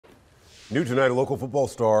New tonight, a local football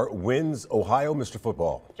star wins Ohio Mr.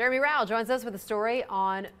 Football. Jeremy Rowell joins us with a story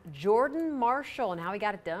on Jordan Marshall and how he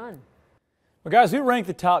got it done. Well, guys, we ranked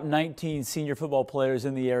the top 19 senior football players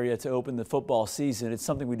in the area to open the football season. It's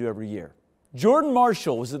something we do every year. Jordan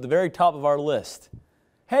Marshall was at the very top of our list.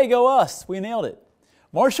 Hey, go us. We nailed it.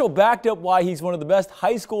 Marshall backed up why he's one of the best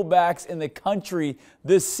high school backs in the country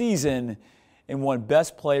this season and won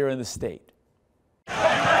Best Player in the state.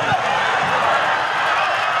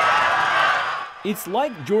 It's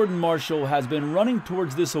like Jordan Marshall has been running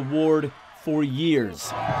towards this award for years.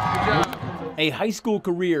 A high school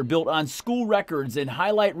career built on school records and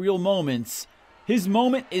highlight reel moments. His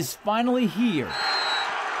moment is finally here,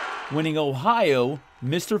 winning Ohio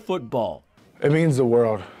Mr. Football. It means the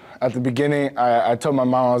world. At the beginning, I told my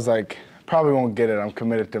mom, I was like, probably won't get it. I'm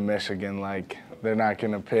committed to Michigan. Like, they're not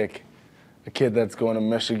going to pick a kid that's going to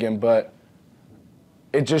Michigan. But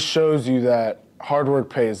it just shows you that hard work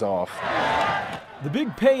pays off. The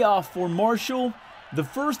big payoff for Marshall, the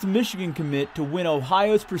first Michigan commit to win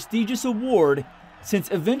Ohio's prestigious award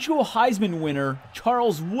since eventual Heisman winner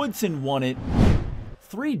Charles Woodson won it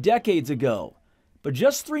 3 decades ago. But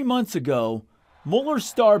just 3 months ago, Moeller's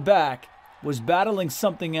star back was battling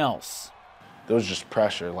something else. There was just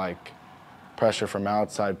pressure, like pressure from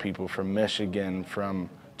outside people, from Michigan, from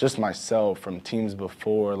just myself, from teams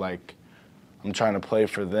before. Like, I'm trying to play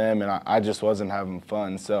for them, and I just wasn't having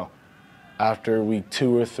fun. So after week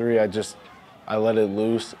 2 or 3, I let it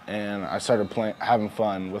loose, and I started having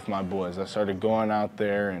fun with my boys. I started going out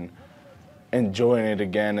there and enjoying it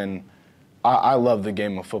again, and I love the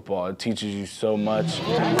game of football. It teaches you so much.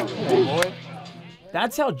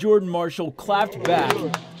 That's how Jordan Marshall clapped back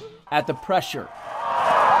at the pressure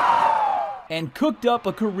and cooked up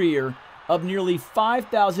a career of nearly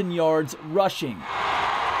 5,000 yards rushing.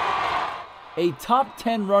 A top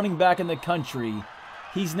 10 running back in the country,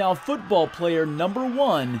 he's now football player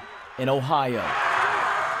 #1 in Ohio.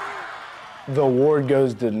 The award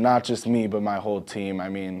goes to not just me, but my whole team. I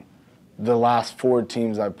mean, the last 4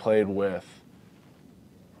 teams I played with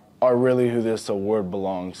are really who this award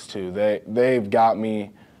belongs to. They've got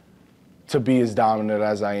me to be as dominant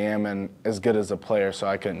as I am and as good as a player, so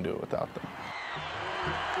I couldn't do it without them.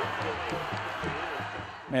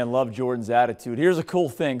 Man, love Jordan's attitude. Here's a cool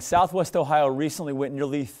thing. Southwest Ohio recently went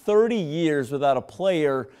nearly 30 years without a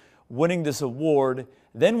player winning this award.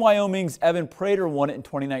 Then Wyoming's Evan Prater won it in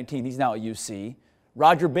 2019. He's now at UC.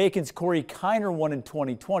 Roger Bacon's Corey Kiner won in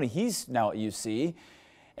 2020. He's now at UC.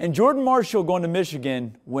 And Jordan Marshall, going to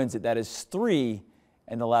Michigan, wins it. That is 3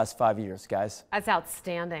 in the last 5 years, guys. That's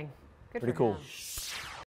outstanding. Good Pretty for cool. him.